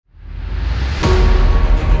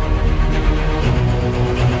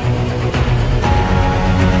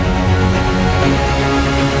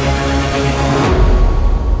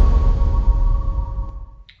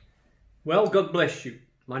God bless you.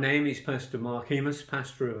 My name is Pastor Mark Hemus,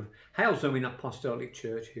 pastor of Halesowen Apostolic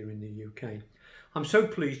Church here in the UK. I'm so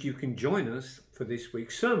pleased you can join us for this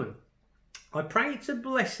week's sermon. I pray it's a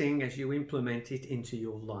blessing as you implement it into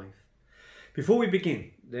your life. Before we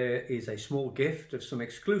begin, there is a small gift of some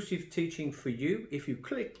exclusive teaching for you if you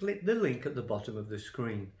click the link at the bottom of the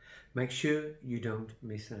screen. Make sure you don't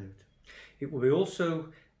miss out. It will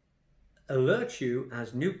also alert you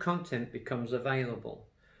as new content becomes available.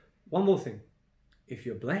 One more thing, if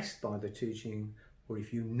you're blessed by the teaching or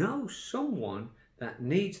if you know someone that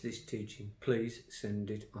needs this teaching, please send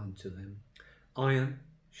it on to them. Iron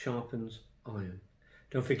sharpens iron.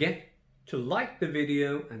 Don't forget to like the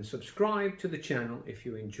video and subscribe to the channel if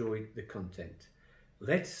you enjoyed the content.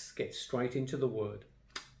 Let's get straight into the word.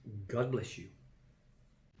 God bless you.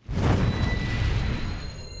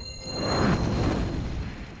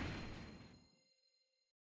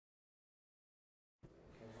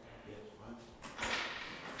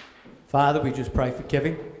 Father, we just pray for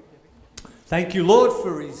Kevin. Thank you, Lord,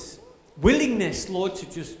 for his willingness, Lord,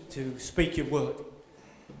 to speak your word.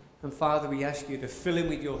 And Father, we ask you to fill him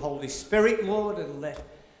with your Holy Spirit, Lord, and let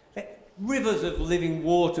rivers of living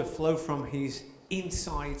water flow from his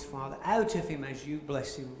insides, Father, out of him as you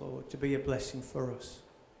bless him, Lord, to be a blessing for us.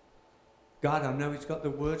 God, I know he's got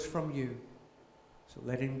the words from you, so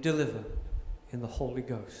let him deliver in the Holy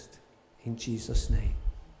Ghost. In Jesus' name,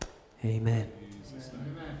 amen.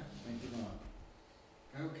 Amen. Thank you,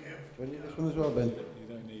 Mark. Okay. Do you need this one as well, Ben? You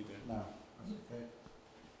don't need it. No, that's okay.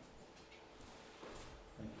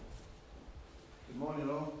 Thank you. Good morning,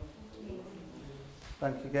 all.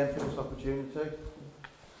 Thank you again for this opportunity.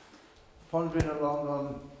 Pondering along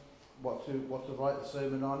on what to write the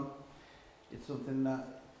sermon on. It's something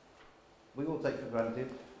that we all take for granted,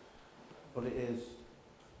 but it is,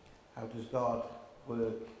 how does God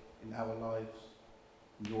work in our lives,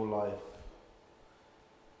 in your life?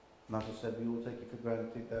 And as I said, we all take it for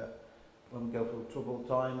granted that when we go through troubled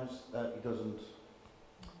times, that He doesn't.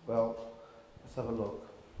 Well, let's have a look.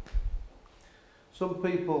 Some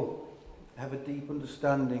people have a deep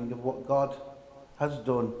understanding of what God has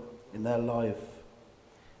done in their life.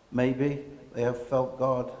 Maybe they have felt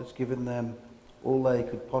God has given them all they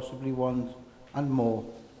could possibly want and more.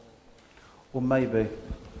 Or maybe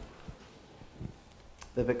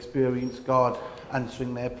they've experienced God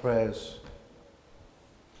answering their prayers.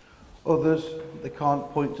 Others, they can't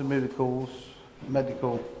point to miracles,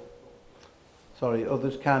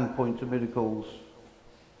 others can point to miracles,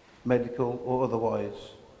 medical or otherwise,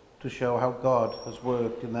 to show how God has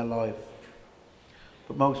worked in their life.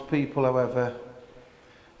 But most people, however,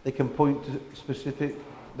 they can't point to specific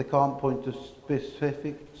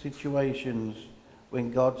situations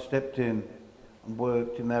when God stepped in and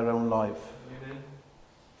worked in their own life. Amen.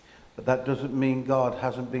 But that doesn't mean God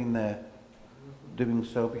hasn't been there, doing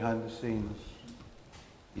so behind the scenes.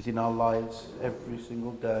 He's in our lives every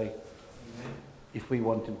single day. Amen. If we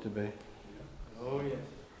want him to be. Oh yes.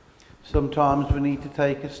 Sometimes we need to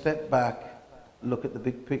take a step back and look at the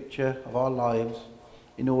big picture of our lives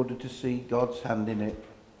in order to see God's hand in it.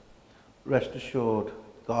 Rest assured,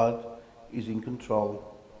 God is in control.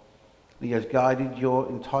 He has guided your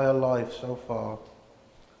entire life so far,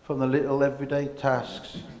 from the little everyday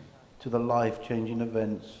tasks to the life-changing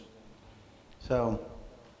events. So,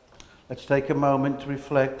 let's take a moment to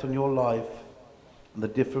reflect on your life and the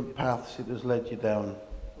different paths it has led you down,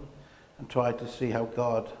 and try to see how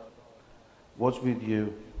God was with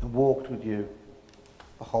you and walked with you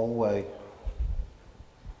the whole way.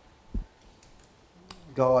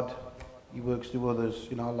 God, He works through others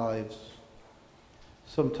in our lives.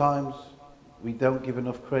 Sometimes we don't give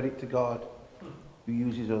enough credit to God who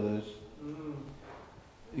uses others,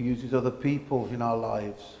 who uses other people in our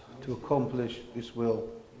lives to accomplish this will.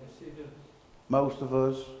 Most of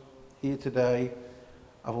us here today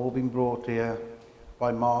have all been brought here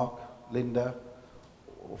by Mark, Linda,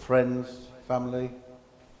 or friends, family.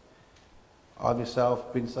 I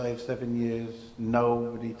myself been saved 7 years.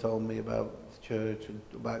 Nobody told me about the church and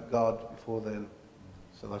about God before then.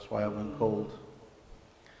 So that's why I've been called.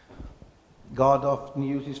 God often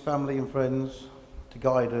uses family and friends to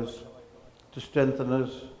guide us, to strengthen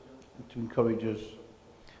us, and to encourage us.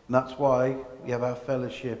 And that's why we have our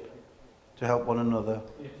fellowship, to help one another,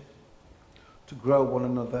 yes, to grow one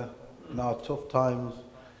another in our tough times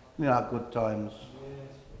and in our good times. Yes.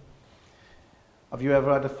 Have you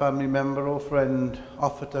ever had a family member or friend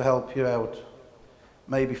offer to help you out?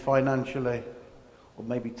 Maybe financially, or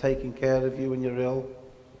maybe taking care of you when you're ill,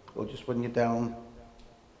 or just when you're down,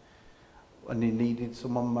 when you needed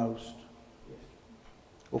someone most,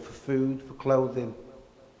 or for food, for clothing.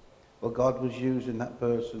 Well, God was using that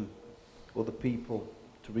person or the people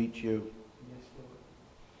to reach you.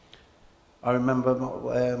 I remember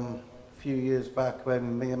a few years back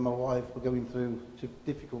when me and my wife were going through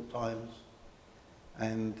difficult times,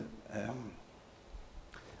 and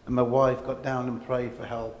my wife got down and prayed for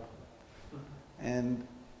help, and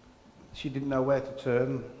she didn't know where to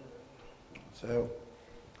turn,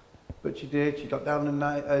 but she did. She got down on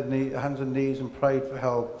her hands and knees and prayed for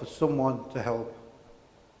help, for someone to help.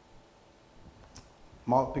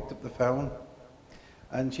 Mark picked up the phone,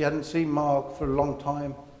 and she hadn't seen Mark for a long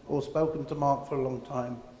time, or spoken to Mark for a long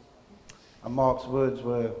time. And Mark's words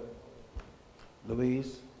were,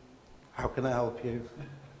 "Louise, how can I help you?"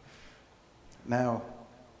 Now,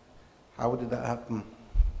 how did that happen?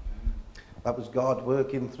 That was God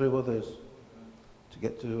working through others to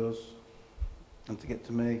get to us and to get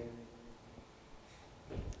to me.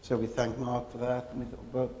 So we thank Mark for that, and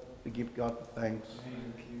we give God the thanks.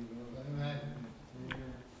 Amen.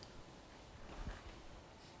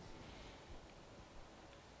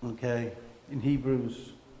 Okay, in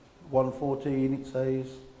Hebrews 1:14 it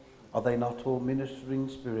says, "Are they not all ministering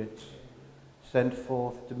spirits sent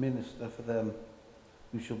forth to minister for them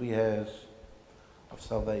who shall be heirs of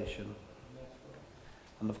salvation?"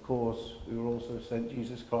 And of course, we were also sent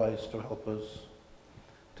Jesus Christ to help us,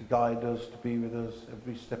 to guide us, to be with us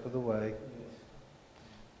every step of the way,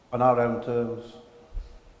 on our own terms.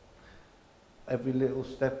 Every little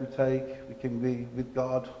step we take, we can be with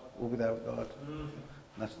God or without God. And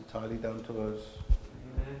that's entirely down to us.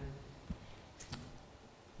 Amen.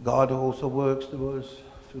 God also works through us,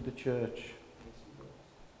 through the church.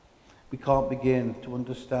 We can't begin to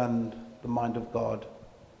understand the mind of God,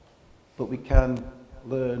 but we can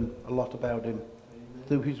learn a lot about him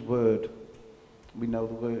through his word. We know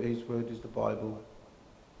his word is the Bible.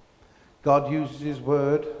 God uses his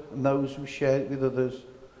word and those who share it with others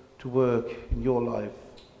to work in your life.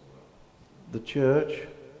 The church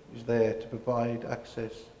is there to provide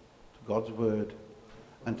access to God's word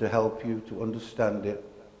and to help you to understand it.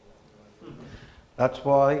 That's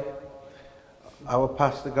why our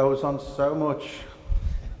pastor goes on so much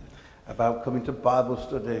about coming to Bible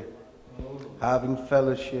study, having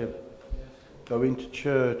fellowship, going to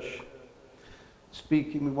church,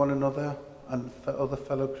 speaking with one another and other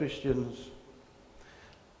fellow Christians.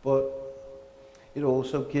 But it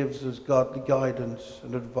also gives us godly guidance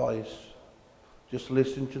and advice. Just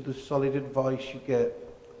listen to the solid advice you get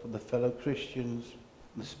from the fellow Christians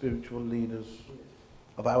and the spiritual leaders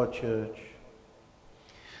of our church.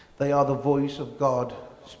 They are the voice of God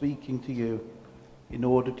speaking to you in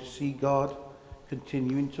order to see God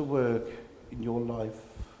continuing to work in your life.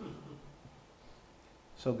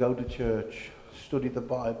 So go to church, study the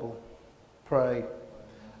Bible, pray,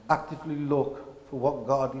 actively look for what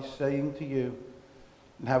God is saying to you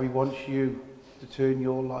and how he wants you to turn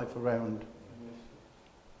your life around.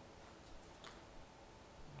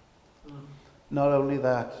 Not only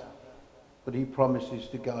that, but he promises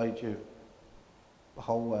to guide you the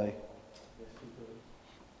whole way.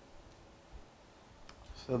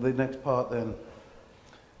 So the next part then,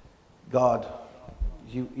 God,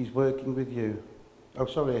 he's working with you. Oh,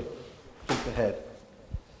 sorry, jump ahead.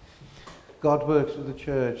 God works with the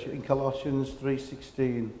church in Colossians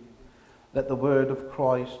 3:16. Let the word of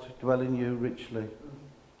Christ dwell in you richly,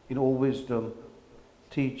 in all wisdom,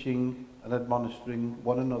 teaching and admonishing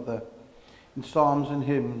one another, in psalms and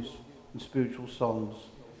hymns and spiritual songs,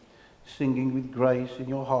 singing with grace in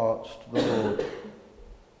your hearts to the Lord.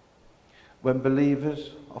 When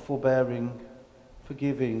believers are forbearing,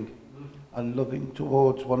 forgiving, and loving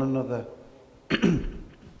towards one another,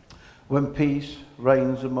 when peace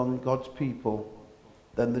reigns among God's people,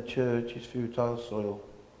 then the church is fertile soil,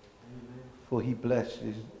 for his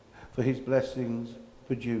blessings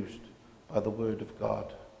produced by the word of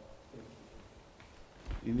God.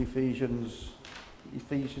 In Ephesians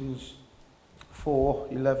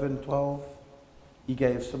 4:11-12, he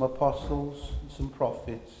gave some apostles, some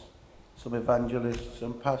prophets, some evangelists,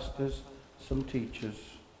 some pastors, some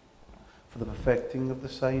teachers, for the perfecting of the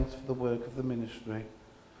saints, for the work of the ministry,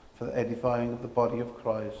 for the edifying of the body of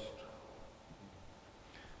Christ.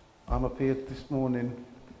 I'm up here this morning,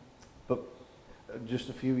 but just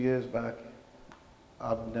a few years back,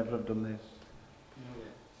 I'd never have done this.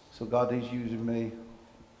 So God is using me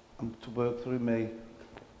to work through me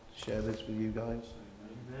to share this with you guys.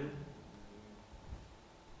 Amen.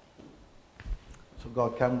 So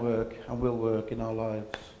God can work and will work in our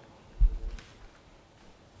lives.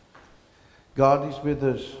 God is with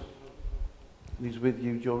us, and he's with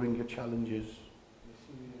you during your challenges.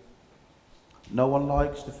 No one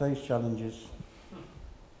likes to face challenges,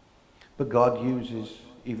 but God uses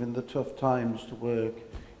even the tough times to work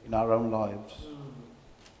in our own lives.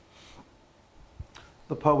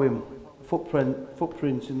 The poem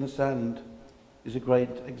Footprints in the Sand is a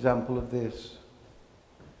great example of this.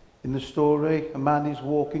 In the story, a man is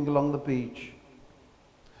walking along the beach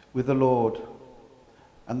with the Lord,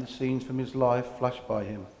 and the scenes from his life flash by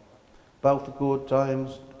him, both the good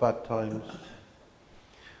times, the bad times.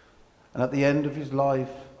 And at the end of his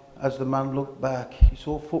life, as the man looked back, he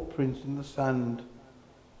saw footprints in the sand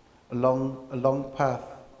along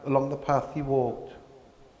the path he walked.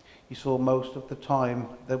 He saw most of the time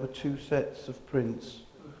there were two sets of prints.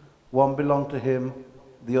 One belonged to him,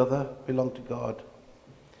 the other belonged to God.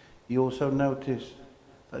 He also noticed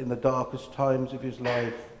that in the darkest times of his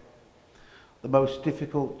life, the most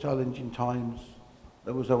difficult, challenging times,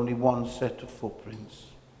 there was only one set of footprints.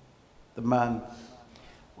 The man,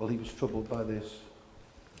 well, he was troubled by this.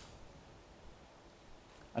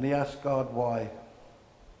 And he asked God, why?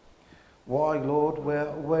 Why, Lord,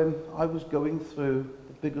 when I was going through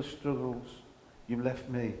the biggest struggles, you left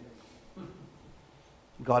me?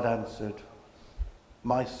 God answered,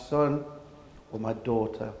 my son or my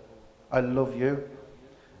daughter, I love you.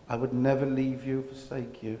 I would never leave you,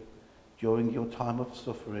 forsake you during your time of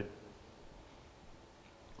suffering.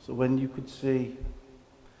 So when you could see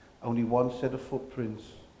only one set of footprints,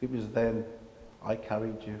 it was then I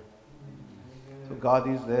carried you. So God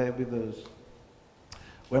is there with us.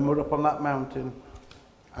 When we're up on that mountain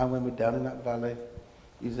and when we're down in that valley,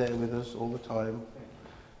 he's there with us all the time.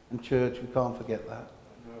 And church, we can't forget that.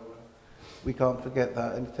 We can't forget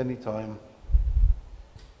that at any time.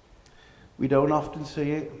 We don't often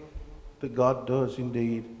see it, but God does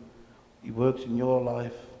indeed. He works in your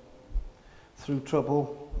life through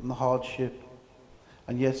trouble and the hardship.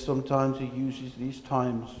 And yes, sometimes he uses these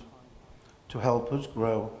times to help us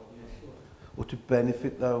grow or to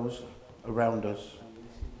benefit those around us.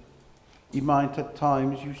 He might at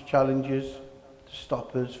times use challenges to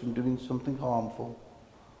stop us from doing something harmful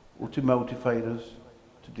or to motivate us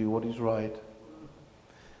to do what is right.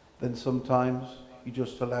 Then sometimes he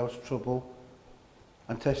just allows trouble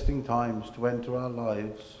and testing times to enter our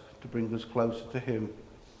lives to bring us closer to him.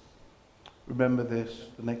 Remember this,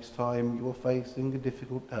 the next time you are facing a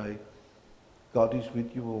difficult day, God is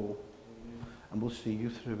with you all and will see you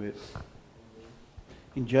through it.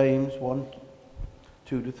 In James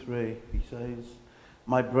 1:2-3, he says,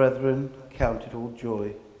 my brethren, count it all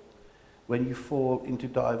joy when you fall into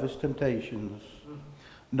divers temptations,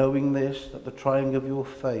 knowing this, that the trying of your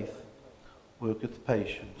faith worketh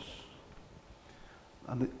patience.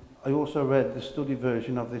 And I also read the study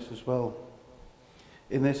version of this as well.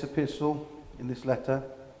 In this epistle, in this letter,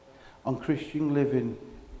 on Christian living,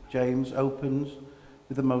 James opens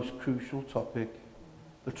with the most crucial topic,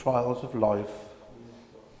 the trials of life.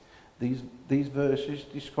 These verses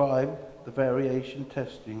describe the variation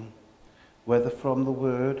testing, whether from the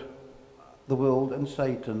world and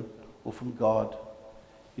Satan, or from God,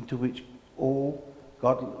 into which all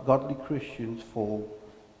godly Christians fall.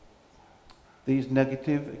 These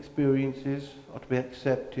negative experiences are to be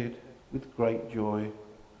accepted with great joy,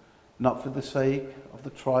 not for the sake of the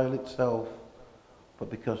trial itself, but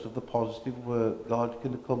because of the positive work God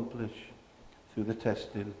can accomplish through the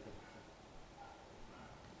testing.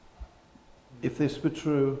 If this were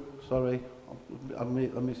true, sorry,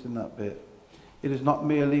 I'm missing that bit. It is not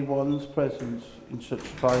merely one's presence in such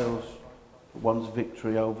trials, but one's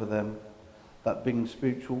victory over them that brings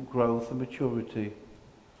spiritual growth and maturity.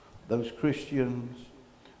 Those Christians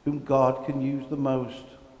whom God can use the most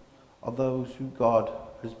are those who God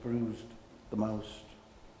has bruised the most.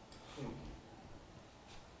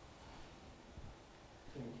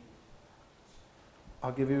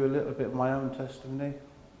 I'll give you a little bit of my own testimony.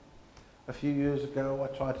 A few years ago, I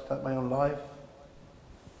tried to take my own life.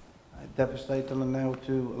 It devastated me now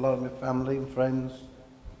to a lot of my family and friends.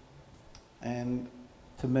 And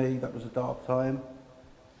to me, that was a dark time.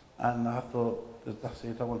 And I thought, that's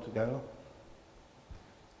it, I want to go.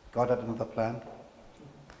 God had another plan.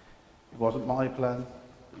 It wasn't my plan,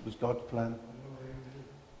 it was God's plan.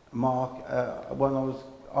 Mark, when I was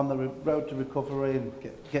on the road to recovery and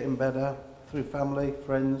getting better, through family,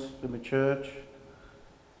 friends, through my church,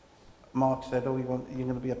 Mark said, you're going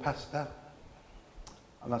to be a pastor?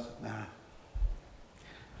 And I said, nah.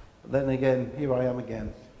 But then again, here I am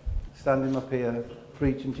again, standing up here,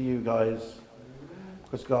 preaching to you guys,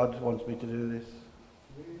 because God wants me to do this.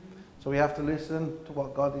 So we have to listen to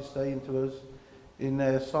what God is saying to us. In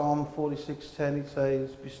Psalm 46:10, it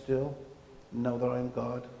says, be still, and know that I am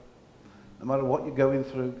God. No matter what you're going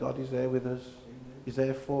through, God is there with us. He's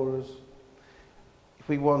there for us. If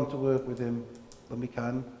we want to work with him, then we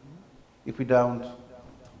can. If we don't,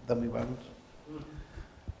 then we won't.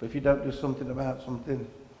 But if you don't do something about something,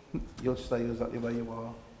 you'll stay exactly where you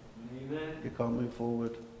are. Amen. You can't move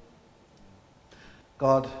forward.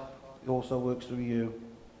 God, He also works through you.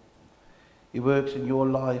 He works in your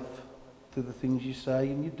life through the things you say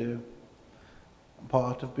and you do. And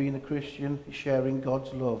part of being a Christian is sharing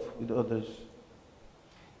God's love with others.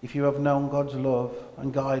 If you have known God's love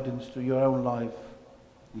and guidance through your own life,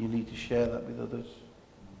 you need to share that with others.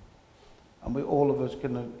 And all of us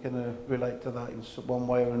can relate to that in one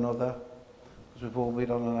way or another, because we've all been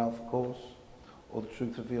on an Alpha course or the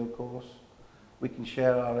Truth Revealed course. We can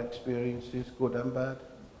share our experiences, good and bad,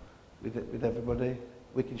 with everybody.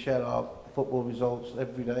 We can share our football results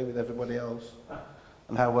every day with everybody else,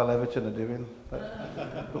 and how well Everton are doing.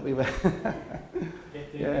 But we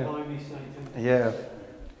yeah.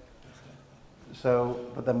 So,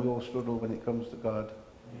 but then we all struggle when it comes to God.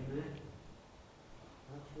 Amen.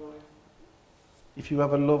 That's right. If you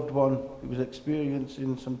have a loved one who is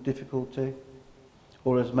experiencing some difficulty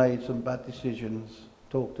or has made some bad decisions,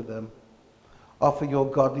 talk to them. Offer your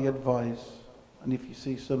godly advice, and if you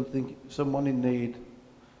see someone in need,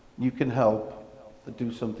 you can help, but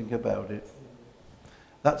do something about it.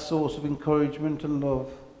 That source of encouragement and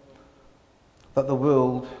love that the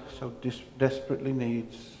world so desperately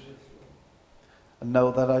needs. And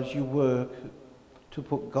know that as you work to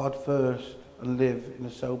put God first and live in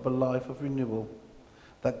a sober life of renewal,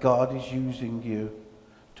 that God is using you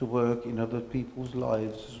to work in other people's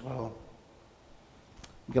lives as well.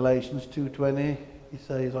 Galatians 2:20, he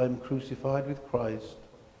says, I am crucified with Christ.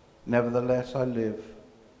 Nevertheless I live.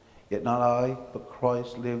 Yet not I, but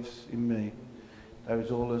Christ lives in me. There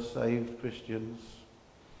is all as saved Christians.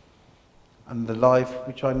 And the life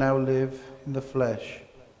which I now live in the flesh,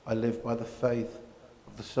 I live by the faith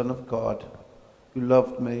of the Son of God, who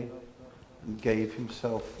loved me and gave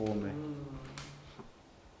himself for me.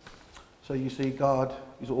 So you see, God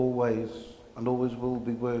is always and always will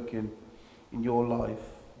be working in your life,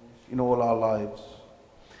 in all our lives.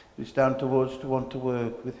 It's down to us to want to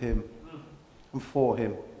work with him and for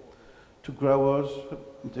him, to grow us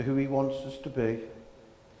into who he wants us to be.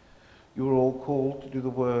 You were all called to do the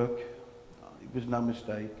work. It was no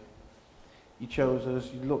mistake. He chose us.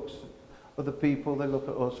 He looks at other people, they look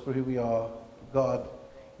at us for who we are. God,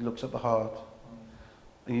 he looks at the heart,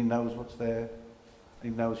 and he knows what's there. He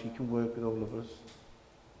knows he can work with all of us.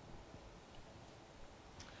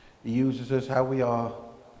 He uses us how we are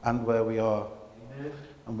and where we are. Amen.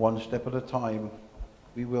 And one step at a time,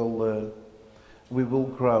 we will learn. We will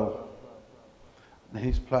grow in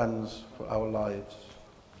his plans for our lives.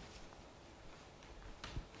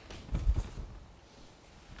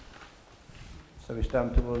 So it's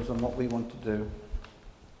down to us on what we want to do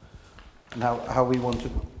and how we want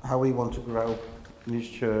to grow in his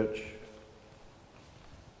church.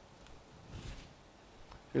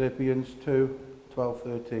 Philippians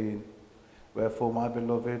 2:12-13. Wherefore, my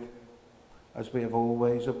beloved, as we have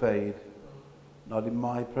always obeyed, not in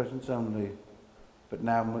my presence only, but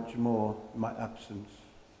now much more in my absence,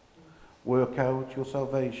 work out your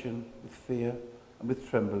salvation with fear and with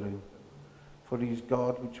trembling, for it is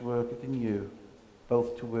God which worketh in you,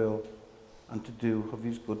 both to will and to do of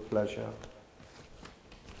his good pleasure.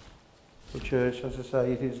 So church, as I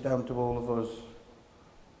say, it is down to all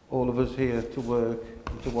of us here to work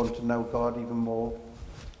and to want to know God even more.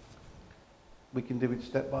 We can do it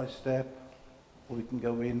step by step, or we can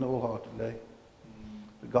go in wholeheartedly.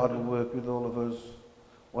 But God will work with all of us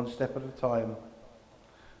one step at a time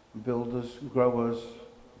and build us and grow us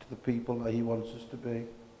to the people that he wants us to be.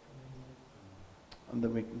 And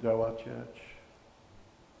then we can grow our church.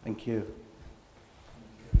 Thank you.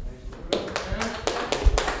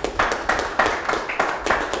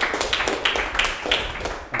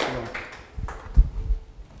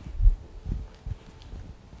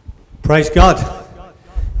 Praise God.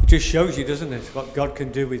 It just shows you, doesn't it, what God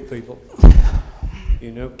can do with people.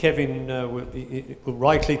 You know, Kevin will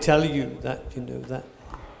rightly tell you that, you know, that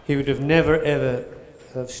he would have never ever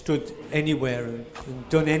have stood anywhere and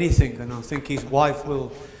done anything, and I think his wife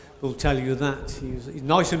will tell you that. He's a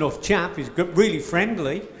nice enough chap, he's really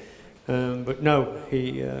friendly, but no,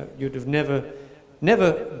 you'd have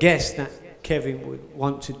never guessed that Kevin would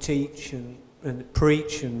want to teach and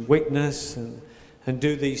preach and witness and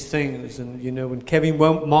do these things. And you know, and Kevin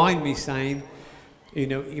won't mind me saying, you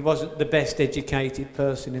know, he wasn't the best educated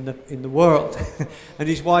person in the world, and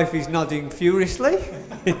his wife is nodding furiously,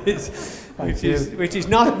 which is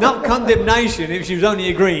not condemnation. If she was only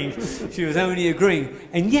agreeing, she was only agreeing.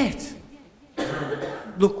 And yet,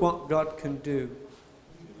 look what God can do.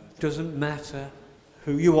 Doesn't matter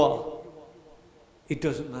who you are. It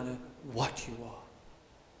doesn't matter what you are.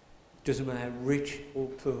 Doesn't matter how rich or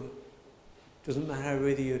poor. Doesn't matter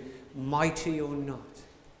whether you're mighty or not.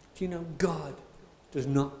 Do you know God does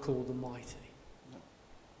not call the mighty?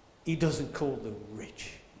 He doesn't call the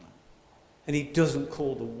rich. And he doesn't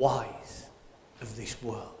call the wise of this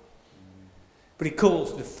world. But he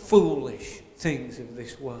calls the foolish things of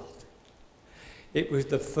this world. It was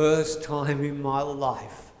the first time in my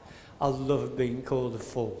life I loved being called a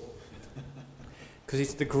fool. Because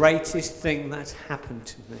it's the greatest thing that's happened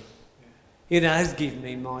to me. It has given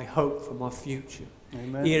me my hope for my future.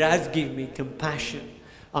 Amen. It has given me compassion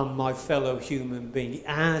on my fellow human being. It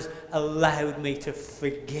has allowed me to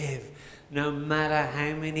forgive no matter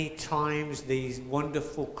how many times these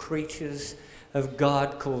wonderful creatures of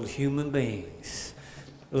God called human beings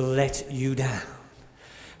let you down.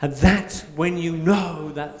 And that's when you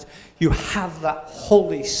know that you have that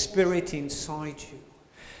Holy Spirit inside you.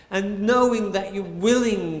 And knowing that you're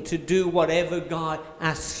willing to do whatever God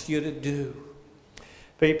asks you to do.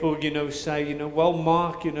 People, say, well,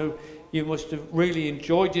 Mark, you must have really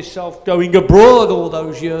enjoyed yourself going abroad all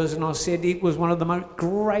those years. And I said it was one of the most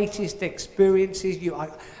greatest experiences.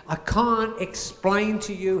 I can't explain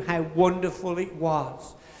to you how wonderful it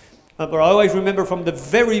was. But I always remember from the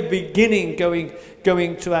very beginning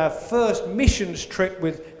going to our first missions trip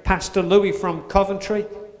with Pastor Louis from Coventry.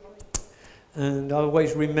 And I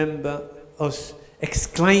always remember us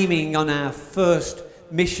exclaiming on our first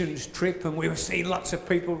missions trip, and we were seeing lots of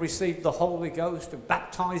people receive the Holy Ghost and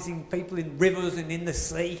baptizing people in rivers and in the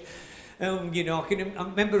sea. I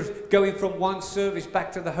remember going from one service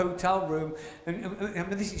back to the hotel room,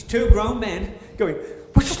 and this is two grown men going,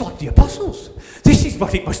 "We're just like the apostles. This is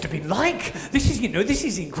what it must have been like. This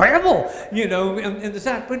is incredible." And there's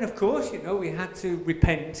that. But of course, we had to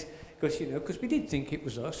repent because we did think it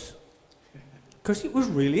was us. Because it was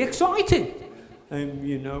really exciting,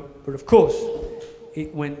 but of course,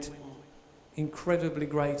 it went incredibly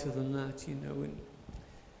greater than that, And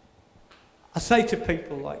I say to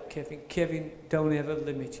people like Kevin, don't ever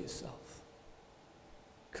limit yourself.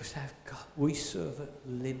 Because we serve a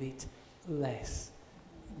limitless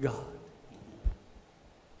God.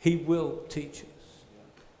 He will teach us.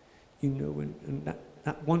 And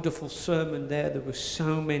that wonderful sermon there were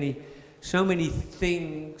so many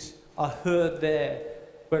things I heard there,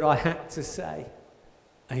 but I had to say,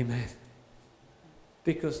 amen.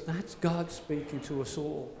 Because that's God speaking to us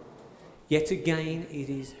all. Yet again, it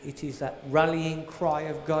is that rallying cry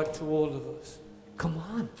of God to all of us. Come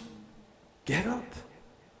on, get up.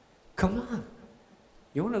 Come on.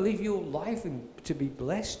 You want to live your life and to be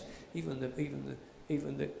blessed? Even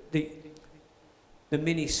the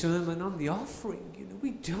mini sermon on the offering.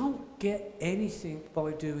 We don't get anything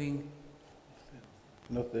by doing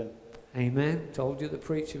nothing. Amen. Told you the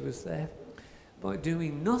preacher was there. By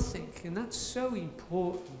doing nothing. And that's so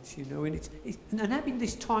important, And having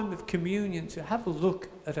this time of communion to have a look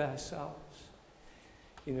at ourselves.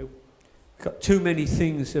 We've got too many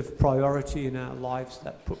things of priority in our lives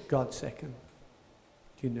that put God second.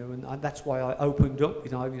 And that's why I opened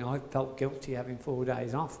up. I felt guilty having 4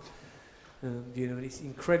 days off. And it's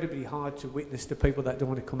incredibly hard to witness to people that don't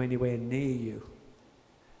want to come anywhere near you.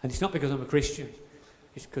 And it's not because I'm a Christian.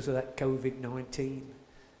 It's because of that COVID-19.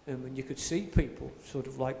 And you could see people sort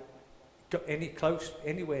of like got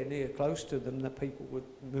anywhere near close to them, that people would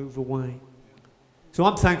move away. So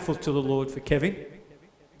I'm thankful to the Lord for Kevin.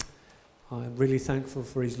 I'm really thankful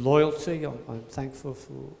for his loyalty. I'm thankful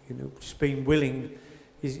for just being willing.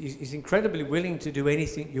 He's incredibly willing to do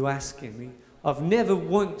anything you ask him. I've never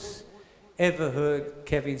once ever heard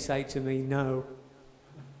Kevin say to me no.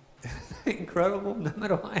 Incredible. No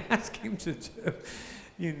matter what I ask him to do.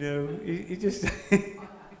 He just...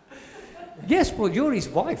 Yes, well, you're his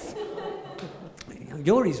wife.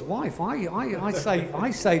 You're his wife.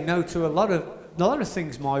 I say no to a lot of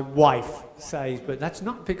things my wife says, but that's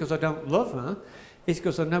not because I don't love her. It's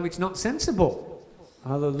because I know it's not sensible.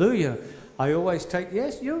 Hallelujah. I always take,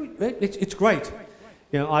 yes, it's great.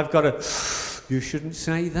 I've got to, you shouldn't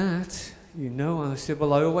say that. I said,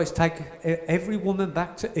 well, I always take every woman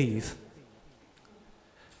back to Eve.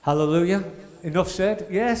 Hallelujah. Enough said.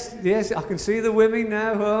 Yes, I can see the women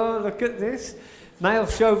now. Oh, look at this. Male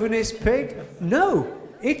chauvinist pig. No,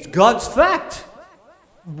 it's God's fact.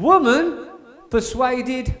 Woman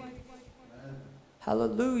persuaded.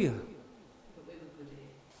 Hallelujah.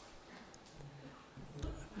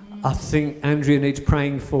 I think Andrea needs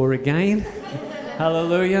praying for again.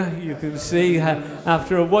 Hallelujah. You can see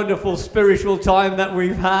after a wonderful spiritual time that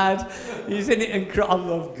we've had. Isn't it incredible? I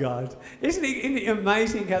love God. Isn't it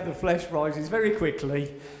amazing how the flesh rises very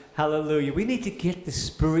quickly? Hallelujah. We need to get the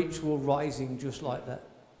spiritual rising just like that.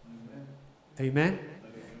 Amen?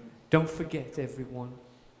 Don't forget, everyone,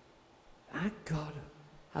 our God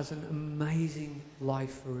has an amazing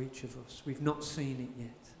life for each of us. We've not seen it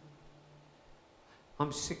yet.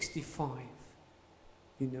 I'm 65,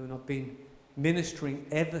 and I've been ministering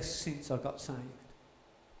ever since I got saved.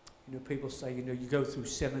 People say, you go through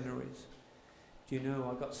seminaries. I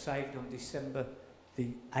got saved on December the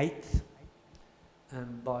 8th,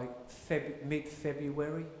 and by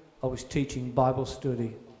mid-February, I was teaching Bible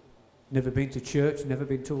study. Never been to church, never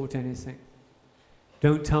been taught anything.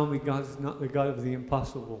 Don't tell me God's not the God of the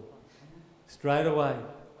impossible. Straight away.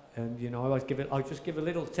 And, I'll just give a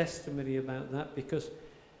little testimony about that, because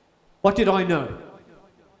what did I know?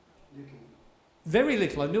 Very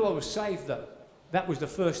little. I knew I was saved, though. That was the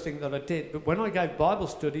first thing that I did. But when I gave Bible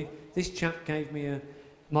study, this chap gave me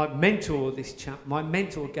my mentor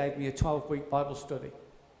gave me a 12-week Bible study.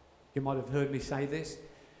 You might have heard me say this.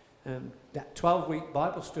 That 12-week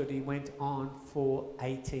Bible study went on for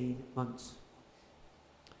 18 months.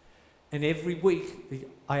 And every week,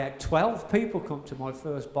 I had 12 people come to my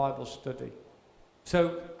first Bible study.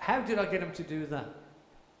 So how did I get them to do that?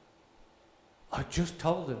 I just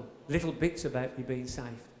told them little bits about me being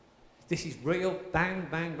saved. This is real, bang,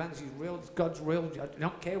 bang, bang, this is real, God's real, I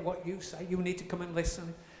don't care what you say, you need to come and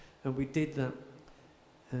listen. And we did that.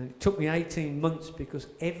 And it took me 18 months, because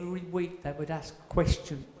every week they would ask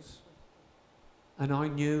questions. And I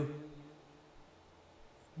knew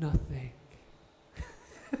nothing.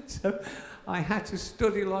 So I had to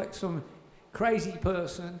study like some crazy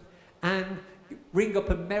person and ring up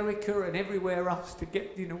America and everywhere else to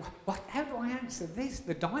get, how do I answer this?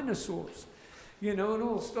 The dinosaurs, and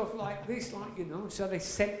all stuff like this, so they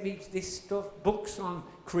sent me this stuff, books on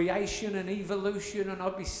creation and evolution, and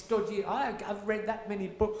I'd be studying. I've read that many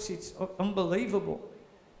books, it's unbelievable.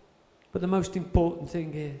 But the most important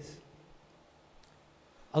thing is,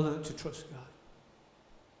 I learned to trust God.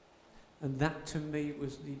 And that to me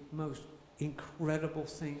was the most incredible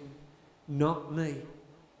thing, not me.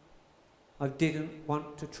 I didn't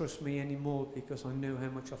want to trust me anymore, because I knew how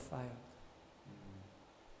much I failed.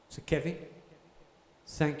 So Kevin,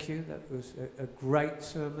 thank you. That was a great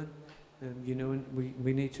sermon. And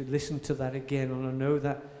we need to listen to that again. And I know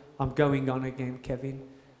that I'm going on again, Kevin.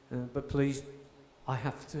 But please, I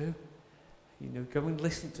have to. Go and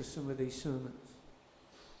listen to some of these sermons.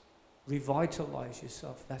 Revitalise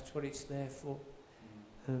yourself. That's what it's there for.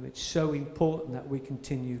 It's so important that we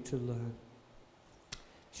continue to learn.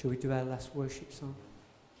 Shall we do our last worship song?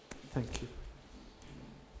 Thank you.